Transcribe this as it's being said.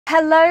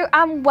Hello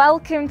and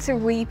welcome to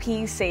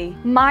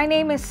WePC. My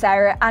name is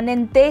Sarah, and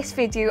in this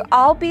video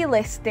I'll be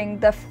listing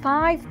the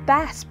 5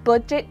 best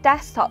budget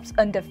desktops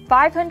under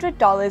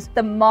 $500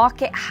 the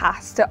market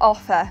has to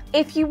offer.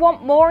 If you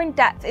want more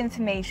in-depth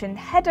information,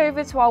 head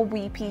over to our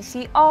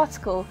WePC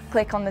article,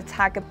 click on the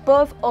tag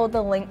above or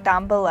the link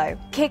down below.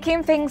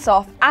 Kicking things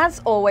off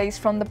as always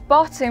from the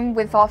bottom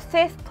with our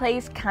 5th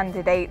place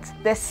candidate,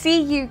 the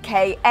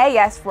CUK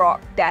ASRock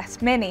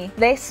Desk Mini.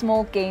 This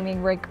small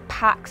gaming rig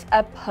packs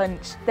a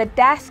punch. The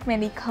Desk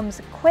Mini comes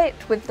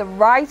equipped with the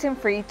Ryzen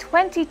 3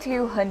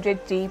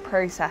 2200G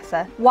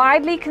processor,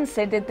 widely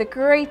considered the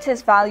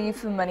greatest value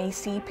for money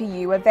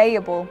CPU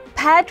available.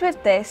 Paired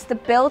with this, the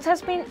build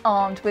has been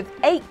armed with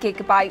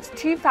 8GB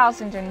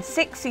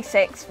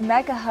 2066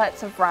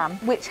 MHz of RAM,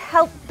 which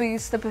help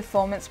boost the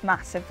performance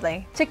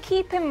massively. To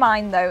keep in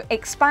mind though,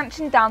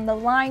 expansion down the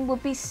line will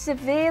be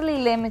severely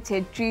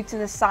limited due to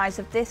the size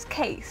of this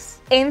case.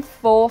 In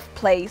 4th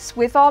place,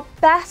 with our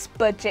best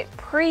budget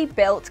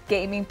pre-built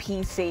gaming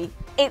PC,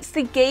 it's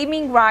the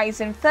Gaming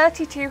Ryzen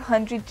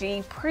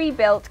 3200G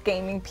pre-built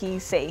gaming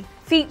PC.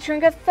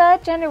 Featuring a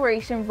 3rd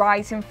generation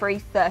Ryzen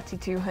 3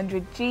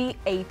 3200G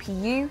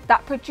APU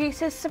that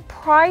produces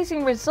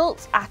surprising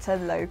results at a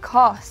low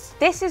cost.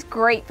 This is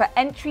great for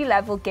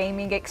entry-level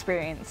gaming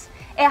experience.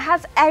 It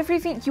has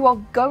everything you are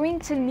going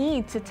to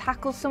need to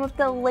tackle some of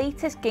the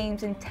latest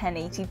games in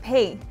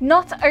 1080p.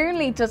 Not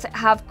only does it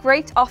have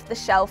great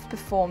off-the-shelf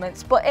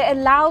performance, but it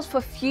allows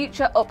for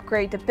future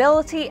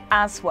upgradability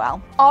as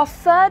well. Our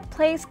 3rd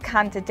place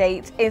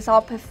candidate is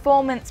our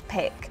performance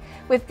pick,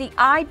 with the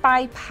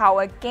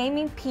iBuyPower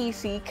Gaming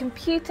PC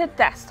Computer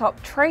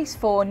Desktop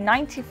Trace4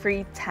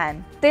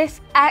 9310.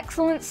 This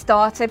excellent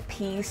starter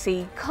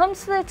PC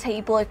comes to the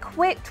table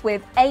equipped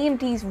with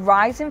AMD's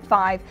Ryzen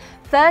 5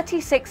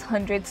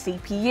 3600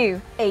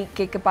 CPU,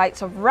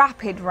 8GB of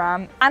rapid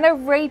RAM, and a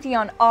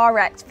Radeon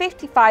RX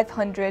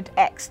 5500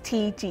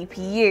 XT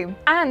GPU,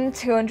 and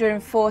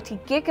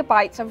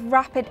 240GB of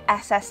rapid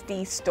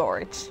SSD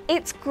storage.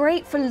 It's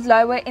great for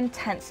lower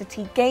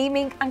intensity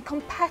gaming and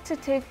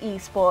competitive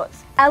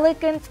esports.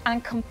 Elegant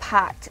and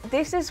compact,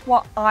 this is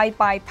what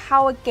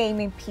iBuyPower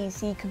Gaming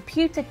PC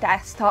Computer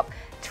Desktop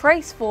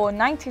Trace4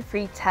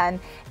 9310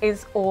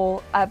 is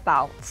all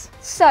about.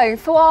 So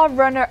for our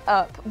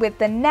runner-up with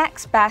the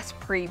next best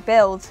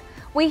pre-build,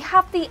 we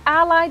have the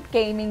Allied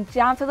Gaming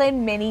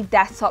Javelin Mini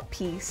Desktop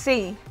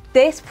PC.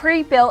 This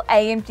pre-built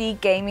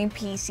AMD gaming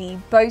PC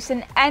boasts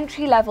an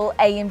entry-level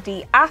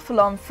AMD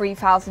Athlon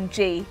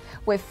 3000G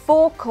with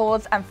 4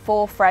 cores and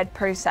 4-thread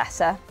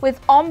processor,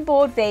 with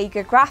onboard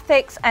Vega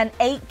graphics and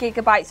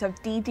 8GB of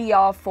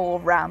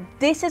DDR4 RAM.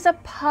 This is a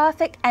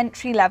perfect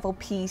entry-level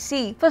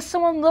PC for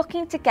someone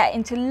looking to get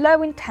into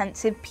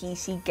low-intensive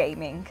PC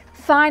gaming.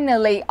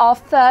 Finally, our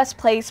 1st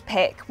place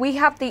pick, we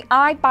have the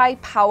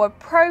iBuyPower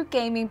Pro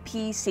Gaming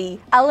PC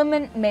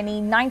Element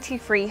Mini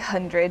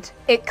 9300.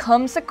 It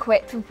comes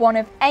equipped with one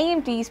of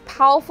AMD's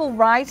powerful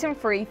Ryzen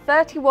 3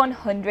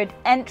 3100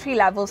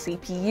 entry-level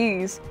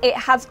CPUs. It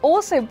has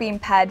also been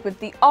paired with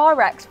the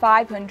RX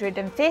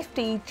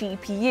 550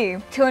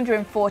 GPU,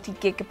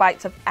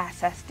 240GB of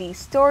SSD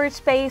storage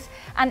space,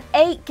 and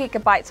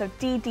 8GB of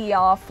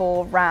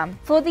DDR4 RAM.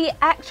 For the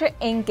extra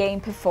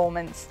in-game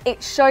performance,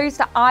 it shows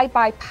that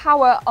iBuyPower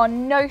are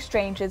no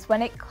strangers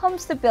when it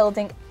comes to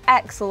building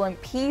excellent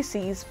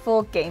PCs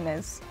for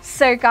gamers.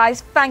 So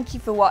guys, thank you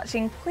for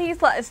watching.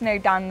 Please let us know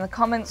down in the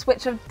comments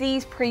which of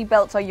these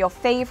pre-builts are your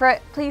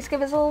favourite. Please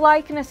give us a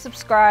like and a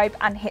subscribe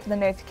and hit the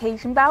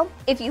notification bell.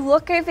 If you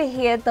look over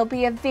here, there'll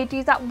be a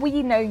video that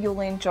we know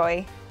you'll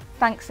enjoy.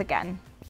 Thanks again.